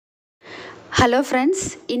Hello friends,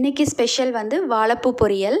 இன்றைக்கி special வந்து வாழைப்பூ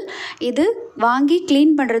பொரியல். இது வாங்கி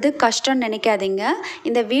க்ளீன் பண்ணுறது கஷ்டம்னு நினைக்காதீங்க.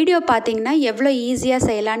 இந்த வீடியோ பார்த்தீங்கன்னா எவ்வளோ ஈஸியாக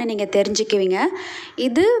செய்யலான்னு நீங்கள் தெரிஞ்சுக்குவீங்க.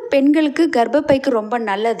 இது பெண்களுக்கு கர்ப்பப்பைக்கு ரொம்ப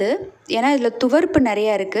நல்லது. ஏன்னா இதில் துவர்ப்பு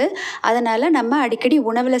நிறையா இருக்குது. அதனால் நம்ம அடிக்கடி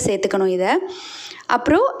உணவில் சேர்த்துக்கணும் இதை.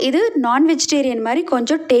 அப்புறம் இது நான் வெஜிடேரியன் மாதிரி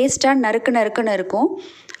கொஞ்சம் டேஸ்ட்டாக நறுக்குன்னு இருக்கும்.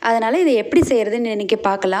 அதனால் இதை எப்படி செய்கிறதுன்னு இன்றைக்கி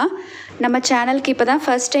பார்க்கலாம். நம்ம சேனலுக்கு இப்போ தான்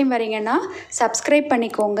ஃபர்ஸ்ட் டைம் வரீங்கன்னா சப்ஸ்கிரைப்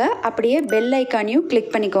பண்ணிக்கோங்க. அப்படியே பெல் ஐக்கானையும்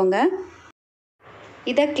கிளிக் பண்ணிக்கோங்க.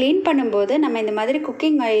 இதை க்ளீன் பண்ணும்போது நம்ம இந்த மாதிரி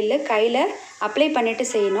குக்கிங் ஆயிலில் கையில் அப்ளை பண்ணிவிட்டு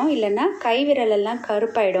செய்யணும். இல்லைன்னா கை விரலெல்லாம்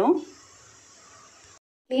கருப்பாயிடும்.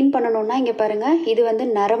 க்ளீன் பண்ணணுன்னா இங்கே பாருங்கள், இது வந்து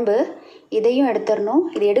நரம்பு. இதையும் எடுத்துடணும்.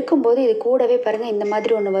 இது எடுக்கும்போது இது கூடவே பாருங்கள் இந்த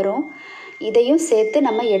மாதிரி ஒன்று வரும். இதையும் சேர்த்து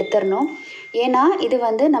நம்ம எடுத்துடணும். ஏன்னா இது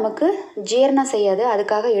வந்து நமக்கு ஜீரணம் செய்யாது,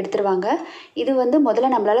 அதுக்காக எடுத்துருவாங்க. இது வந்து முதல்ல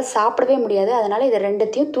நம்மளால் சாப்பிடவே முடியாது. அதனால் இதை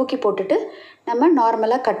ரெண்டுத்தையும் தூக்கி போட்டுட்டு நம்ம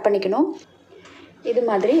நார்மலாக கட் பண்ணிக்கணும். இது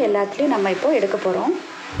மாதிரி எல்லாத்துலேயும் நம்ம இப்போது எடுக்க போகிறோம்.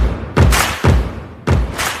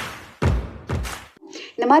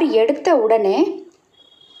 இந்த மாதிரி எடுத்த உடனே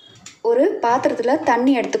ஒரு பாத்திரத்தில்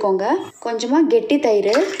தண்ணி எடுத்துக்கோங்க. கொஞ்சமாக கெட்டி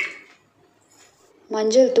தயிர்,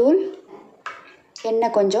 மஞ்சள் தூள்,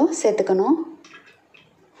 எண்ணெய் கொஞ்சம் சேர்த்துக்கணும்.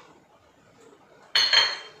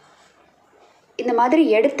 இந்த மாதிரி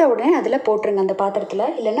எடுத்த உடனே அதில் போட்டுருங்க அந்த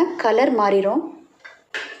பாத்திரத்தில், இல்லைன்னா கலர் மாறிடும்.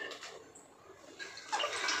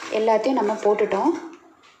 எல்லாத்தையும் நம்ம போட்டுட்டோம்.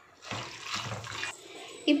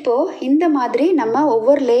 இப்போது இந்த மாதிரி நம்ம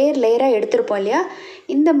ஒவ்வொரு லேயராக எடுத்துருப்போம் இல்லையா,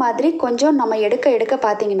 இந்த மாதிரி கொஞ்சம் நம்ம எடுக்க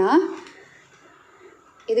பார்த்திங்கன்னா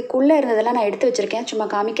இதுக்குள்ளே இருந்ததெல்லாம் நான் எடுத்து வச்சுருக்கேன் சும்மா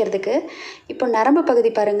காமிக்கிறதுக்கு. இப்போ நரம்பு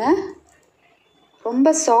பகுதி பாருங்கள், ரொம்ப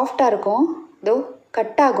சாஃப்டாக இருக்கும். இதோ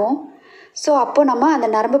கட் ஆகும். ஸோ அப்போது நம்ம அந்த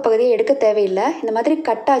நரம்பு பகுதியை எடுக்க தேவையில்லை. இந்த மாதிரி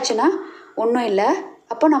கட் ஆச்சுன்னா ஒன்றும் இல்லை.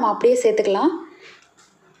 அப்போ நம்ம அப்படியே சேர்த்துக்கலாம்.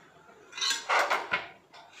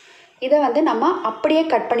 இதை வந்து நம்ம அப்படியே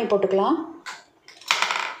கட் பண்ணி போட்டுக்கலாம்.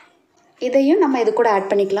 இதையும் நம்ம இது கூட ஆட்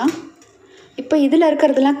பண்ணிக்கலாம். இப்போ இதில்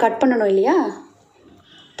இருக்கிறதெல்லாம் கட் பண்ணணும் இல்லையா,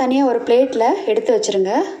 தனியாக ஒரு பிளேட்டில் எடுத்து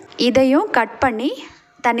வச்சுருங்க. இதையும் கட் பண்ணி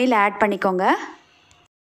தண்ணியில் ஆட் பண்ணிக்கோங்க.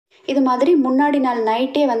 இது மாதிரி முன்னாடி நாள்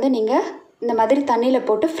நைட்டே வந்து நீங்கள் இந்த மாதிரி தண்ணியில்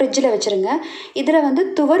போட்டு ஃப்ரிட்ஜில் வச்சுருங்க. இதில் வந்து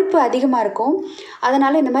துவர்ப்பு அதிகமாக இருக்கும்.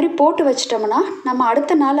 அதனால் இந்த மாதிரி போட்டு வச்சிட்டோம்னா நம்ம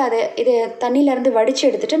அடுத்த நாள் இது தண்ணியிலேருந்து வடித்து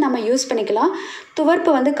எடுத்துகிட்டு நம்ம யூஸ் பண்ணிக்கலாம். துவர்ப்பு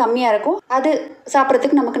வந்து கம்மியாக இருக்கும். அது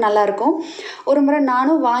சாப்பிட்றதுக்கு நமக்கு நல்லாயிருக்கும். ஒரு முறை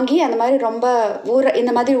நானும் வாங்கி அந்த மாதிரி ரொம்ப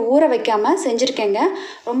இந்த மாதிரி ஊற வைக்காமல் செஞ்சுருக்கேங்க.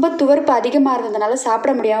 ரொம்ப துவர்ப்பு அதிகமாக இருந்ததுனால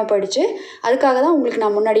சாப்பிட முடியாமல் போயிடுச்சு. அதுக்காக தான் உங்களுக்கு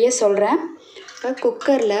நான் முன்னாடியே சொல்கிறேன். இப்போ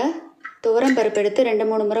குக்கரில் துவரம்பருப்பு எடுத்து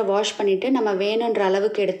 2-3 முறை வாஷ் பண்ணிவிட்டு நம்ம வேணுன்ற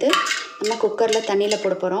அளவுக்கு எடுத்து நம்ம குக்கரில் தண்ணியில்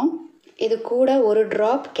போட போகிறோம். இது கூட ஒரு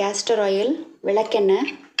ட்ராப் கேஸ்டர் ஆயில்,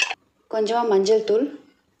 விளக்கெண்ணெய், கொஞ்சமாக மஞ்சள் தூள்.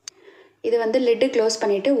 இது வந்து லிட்டு க்ளோஸ்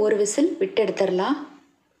பண்ணிவிட்டு ஒரு விசில் விட்டு எடுத்துடலாம்.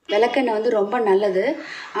 விளக்கெண்ணெய் வந்து ரொம்ப நல்லது.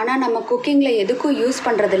 ஆனால் நம்ம குக்கிங்கில் எதுக்கும் யூஸ்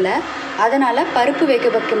பண்ணுறதில்ல. அதனால் பருப்பு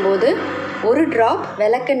வேக வைக்கும்போது ஒரு ட்ராப்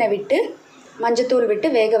விளக்கெண்ணெய் விட்டு மஞ்சத்தூள் விட்டு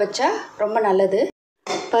வேக வச்சா ரொம்ப நல்லது.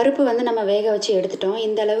 பருப்பு வந்து நம்ம வேக வச்சு எடுத்துட்டோம்.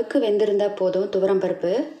 இந்த அளவுக்கு வெந்திருந்தால் போதும் துவரம்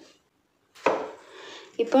பருப்பு.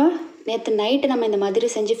 இப்போ நேற்று நைட்டு நம்ம இந்த மாதிரி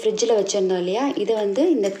செஞ்சு ஃப்ரிட்ஜில் வச்சுருந்தோம் இல்லையா, இதை வந்து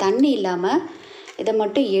இந்த தண்ணி இல்லாமல் இதை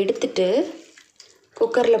மட்டும் எடுத்துட்டு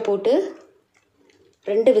குக்கரில் போட்டு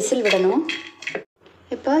 2 விசில் விடணும்.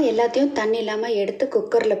 இப்போ எல்லாத்தையும் தண்ணி இல்லாமல் எடுத்து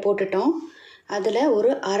குக்கரில் போட்டுட்டோம். அதில்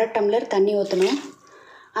ஒரு 1/2 டம்ளர் தண்ணி ஊற்றணும்.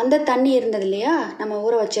 அந்த தண்ணி இருந்தது இல்லையா, நம்ம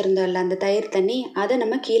ஊற வச்சுருந்தோம்ல அந்த தயிர் தண்ணி, அதை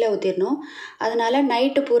நம்ம கீழே ஊற்றிடணும். அதனால்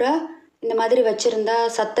நைட்டு பூரா இந்த மாதிரி வச்சுருந்தா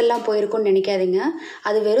சத்தெல்லாம் போயிருக்கும்னு நினைக்காதீங்க.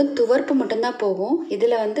 அது வெறும் துவர்ப்பு மட்டும்தான் போகும்.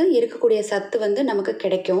 இதில் வந்து இருக்கக்கூடிய சத்து வந்து நமக்கு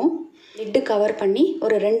கிடைக்கும். லிட்டு கவர் பண்ணி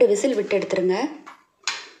ஒரு 2 விசில் விட்டு எடுத்துருங்க.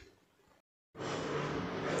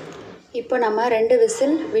 இப்போ நம்ம 2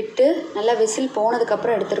 விசில் விட்டு நல்லா விசில்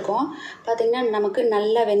போனதுக்கப்புறம் எடுத்துருக்கோம். பார்த்திங்கன்னா நமக்கு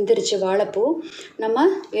நல்லா வெந்துருச்சு வாழைப்பூ. நம்ம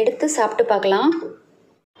எடுத்து சாப்பிட்டு பார்க்கலாம்.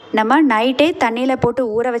 நம்ம நைட்டே தண்ணியில் போட்டு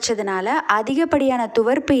ஊற வச்சதுனால அதிகப்படியான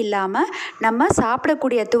துவர்ப்பு இல்லாமல் நம்ம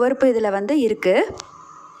சாப்பிடக்கூடிய துவர்ப்பு இதில் வந்து இருக்குது.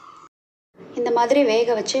 இந்த மாதிரி வேக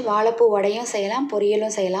வச்சு வாழைப்பூ வடையும் செய்யலாம்,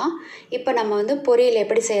 பொரியலும் செய்யலாம். இப்போ நம்ம வந்து பொரியல்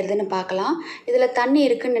எப்படி செய்கிறதுன்னு பார்க்கலாம். இதில் தண்ணி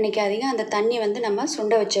இருக்குதுன்னு நினைக்காதீங்க. அந்த தண்ணி வந்து நம்ம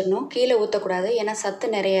சுண்ட வச்சிடணும், கீழே ஊற்றக்கூடாது. ஏன்னா சத்து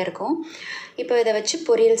நிறைய இருக்கும். இப்போ இதை வச்சு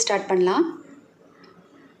பொரியல் ஸ்டார்ட் பண்ணலாம்.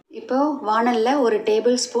 இப்போது வாணலில் ஒரு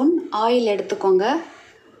டேபிள் ஸ்பூன் ஆயில் எடுத்துக்கோங்க.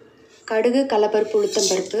 கடுகு, கடலைப்பருப்பு,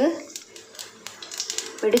 உளுத்தம்பருப்பு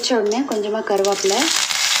வெடித்த உடனே கொஞ்சமாக கருவேப்பிலை,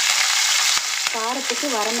 காரத்துக்கு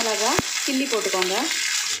வரமிளகாய் கிள்ளி போட்டுக்கோங்க.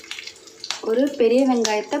 ஒரு பெரிய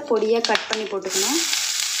வெங்காயத்தை பொடியாக கட் பண்ணி போட்டுக்கணும்.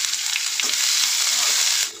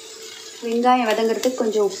 வெங்காயம் வதங்கிறதுக்கு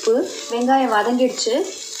கொஞ்சம் உப்பு. வெங்காயம் வதங்கிடுச்சு.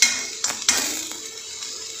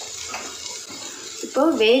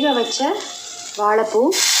 இப்போது வேக வச்ச வாழைப்பூ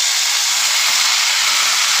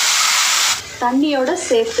தண்ணியோடு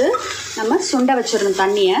சேர்த்து நம்ம சுண்ட வச்சிடணும்.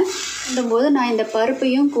 தண்ணியை சுண்டும்போது நான் இந்த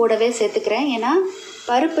பருப்பையும் கூடவே சேர்த்துக்கிறேன். ஏன்னா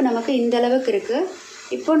பருப்பு நமக்கு இந்த அளவுக்கு இருக்குது.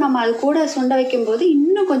 இப்போது நம்ம அது கூட சுண்ட வைக்கும்போது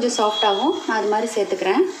இன்னும் கொஞ்சம் சாஃப்டாகும். நான் அது மாதிரி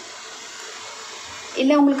சேர்த்துக்கிறேன்.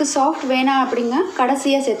 இல்லை உங்களுக்கு சாஃப்ட் வேணாம் அப்படிங்க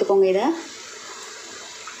கடைசியாக சேர்த்துக்கோங்க. இதை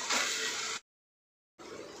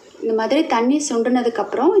இந்த மாதிரி தண்ணி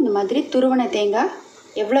சுண்டுனதுக்கப்புறம் இந்த மாதிரி துருவன தேங்காய்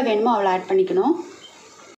எவ்வளோ வேணுமோ அவ்வளோ ஆட் பண்ணிக்கணும்.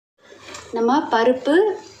 நம்ம பருப்பு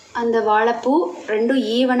அந்த வாழைப்பூ ரெண்டும்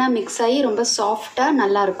ஈவனாக மிக்ஸ் ஆகி ரொம்ப சாஃப்டாக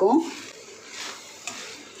நல்லாயிருக்கும்.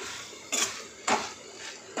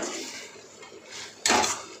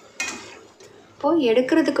 இப்போது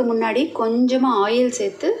எடுக்கிறதுக்கு முன்னாடி கொஞ்சமாக ஆயில்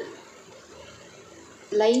சேர்த்து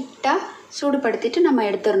லைட்டாக சூடுபடுத்திட்டு நம்ம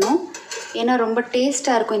எடுத்துடணும். ஏன்னா ரொம்ப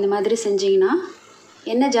டேஸ்ட்டாக இருக்கும் இந்த மாதிரி செஞ்சிங்கன்னா.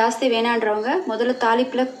 எண்ணெய் ஜாஸ்தி வேணான்றவங்க முதல்ல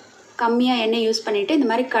தாளிப்பில் கம்மியாக எண்ணெய் யூஸ் பண்ணிவிட்டு இந்த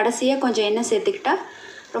மாதிரி கடைசியாக கொஞ்சம் எண்ணெய் சேர்த்துக்கிட்டால்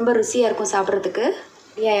ரொம்ப ருசியாக இருக்கும் சாப்பிட்றதுக்கு.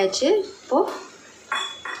 ரெடி ஆயாச்சு. இப்போது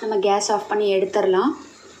நம்ம கேஸ் ஆஃப் பண்ணி எடுத்துடலாம்.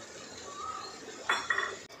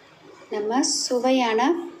 நம்ம சுவையான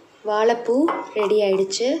வாழைப்பூ ரெடி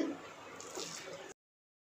ஆயிடுச்சு.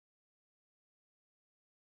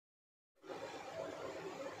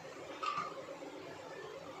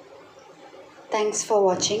 Thanks for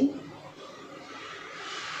watching.